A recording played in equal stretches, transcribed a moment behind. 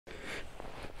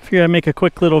Figured I'd make a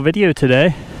quick little video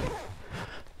today.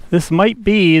 This might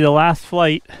be the last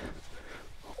flight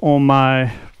on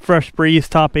my Fresh Breeze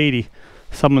Top 80.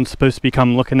 Someone's supposed to be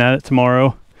come looking at it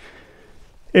tomorrow.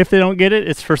 If they don't get it,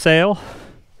 it's for sale.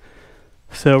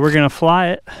 So we're gonna fly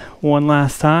it one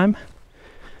last time.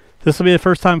 This will be the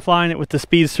first time flying it with the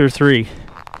Speedster 3.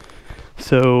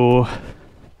 So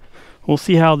we'll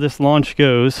see how this launch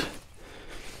goes,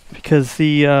 because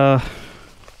the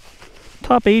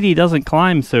Top 80 doesn't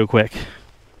climb so quick.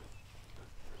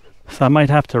 So I might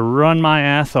have to run my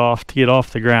ass off to get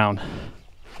off the ground.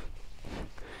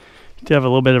 Do have a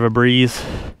little bit of a breeze.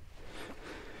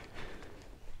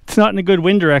 It's not in a good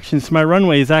wind direction, so my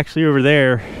runway is actually over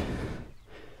there.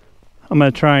 I'm going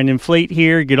to try and inflate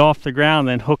here, get off the ground,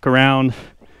 then hook around,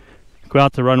 go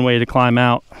out the runway to climb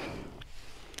out.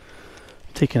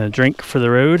 Taking a drink for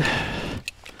the road.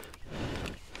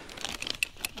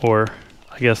 Or,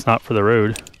 I guess not for the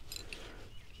road.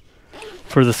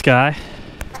 For the sky.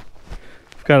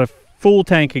 I've got a full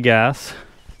tank of gas.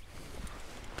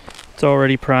 It's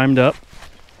already primed up.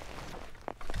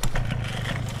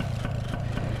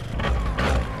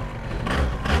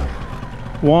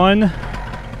 One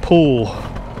pull.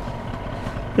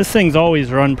 This thing's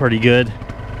always run pretty good.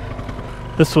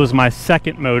 This was my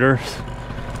second motor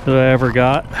that I ever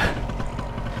got.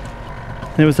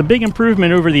 And it was a big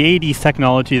improvement over the 80s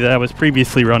technology that I was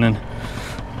previously running.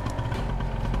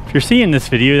 If you're seeing this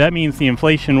video, that means the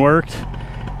inflation worked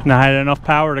and I had enough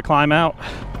power to climb out.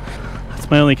 That's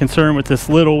my only concern with this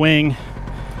little wing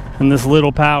and this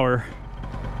little power.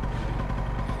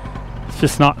 It's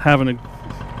just not having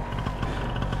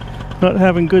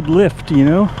good lift, you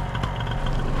know?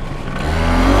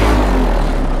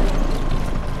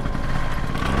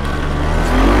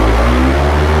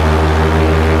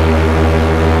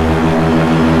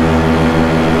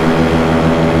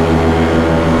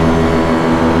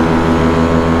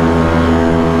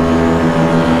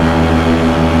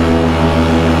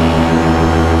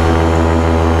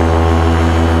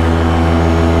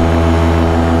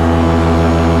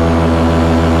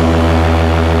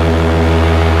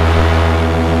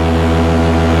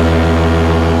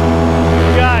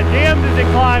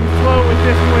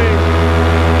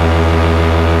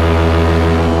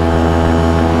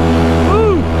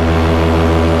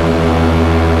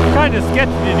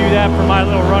 Sketchy to do that for my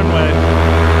little runway.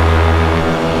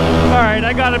 Alright,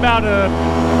 I got about a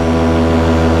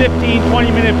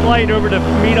 15-20 minute flight over to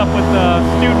meet up with a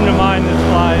student of mine that's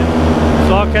flying.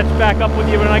 So I'll catch back up with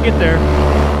you when I get there.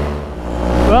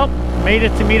 Well, made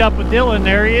it to meet up with Dylan.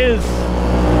 There he is.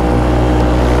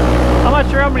 I'm not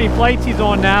sure how many flights he's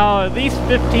on now, at least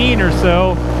 15 or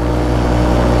so.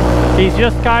 He's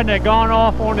just kind of gone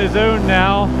off on his own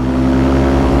now.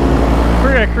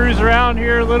 We're gonna cruise around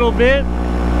here a little bit.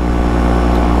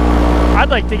 I'd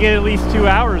like to get at least 2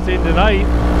 hours in tonight.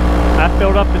 I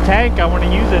filled up the tank, I want to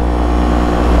use it.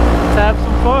 Let's have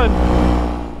some fun.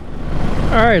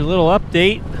 Alright, a little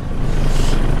update.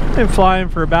 Been flying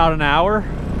for about an hour.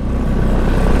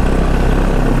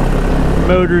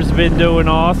 Motor's been doing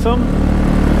awesome.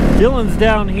 Dylan's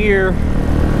down here.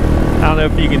 I don't know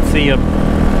if you can see him.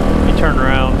 Let me turn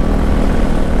around.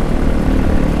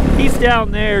 He's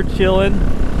down there chilling.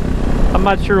 I'm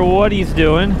not sure what he's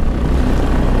doing.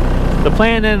 The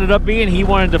plan ended up being he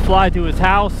wanted to fly to his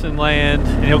house and land,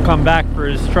 and he'll come back for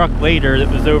his truck later that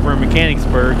was over in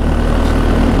Mechanicsburg.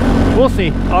 We'll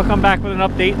see. I'll come back with an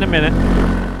update in a minute.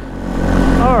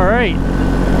 Alright.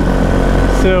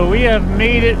 So we have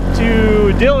made it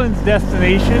to Dylan's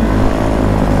destination.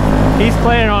 He's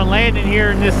planning on landing here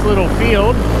in this little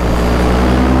field.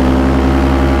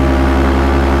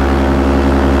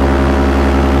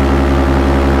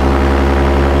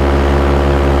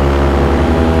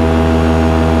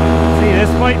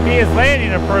 Might be his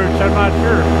landing approach, I'm not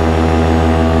sure.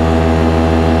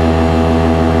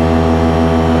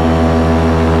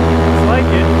 Looks like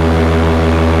it.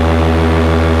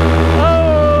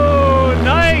 Oh,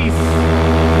 nice!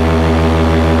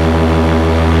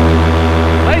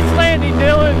 Nice landing,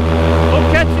 Dylan.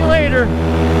 We'll catch you later.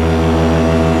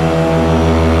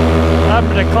 I'm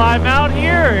gonna climb out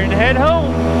here and head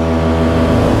home.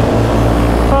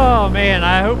 Oh man,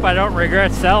 I hope I don't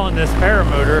regret selling this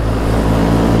paramotor.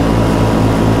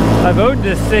 I've owned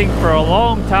this thing for a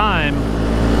long time,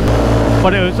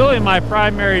 but it was only my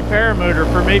primary paramotor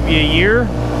for maybe a year.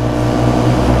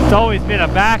 It's always been a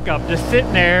backup, just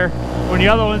sitting there. When the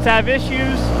other ones have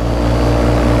issues,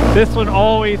 this one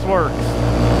always works.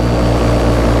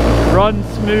 Runs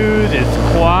smooth, it's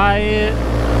quiet.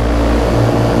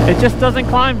 It just doesn't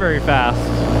climb very fast.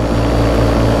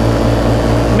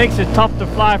 makes it tough to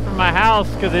fly from my house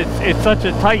because it's such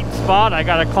a tight spot. I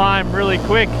gotta climb really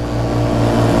quick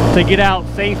to get out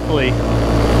safely.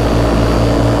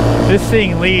 This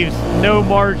thing leaves no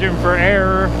margin for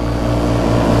error.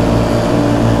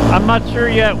 I'm not sure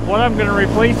yet what I'm gonna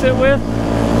replace it with.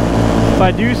 If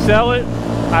I do sell it,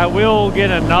 I will get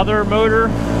another motor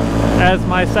as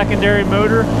my secondary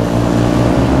motor.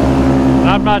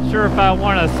 I'm not sure if I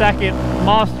want a second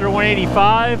Monster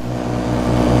 185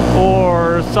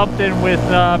 or something with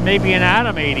maybe an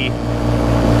Atom 80.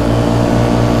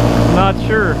 Not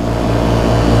sure.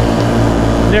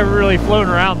 Never really flown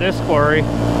around this quarry.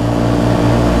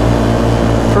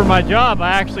 For my job,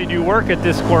 I actually do work at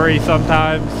this quarry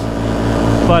sometimes,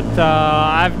 but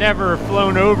I've never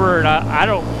flown over it. I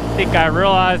don't think I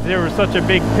realized there was such a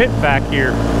big pit back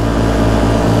here.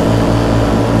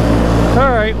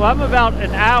 Alright, well, I'm about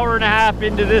an hour and a half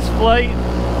into this flight.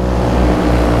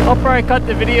 I'll probably cut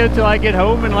the video till I get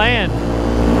home and land.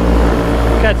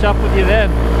 Catch up with you then.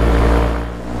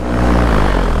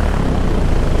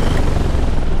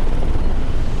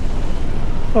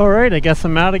 Alright, I guess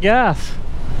I'm out of gas.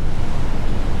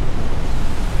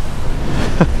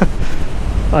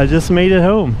 I just made it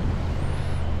home.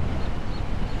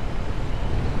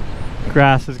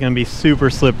 Grass is gonna be super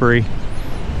slippery.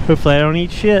 Hopefully I don't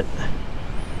eat shit.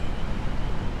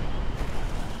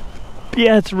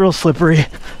 Yeah, it's real slippery.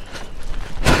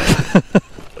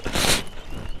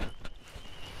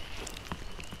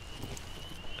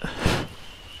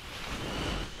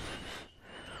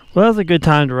 Well, that was a good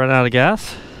time to run out of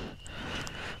gas.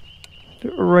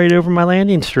 Right over my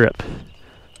landing strip.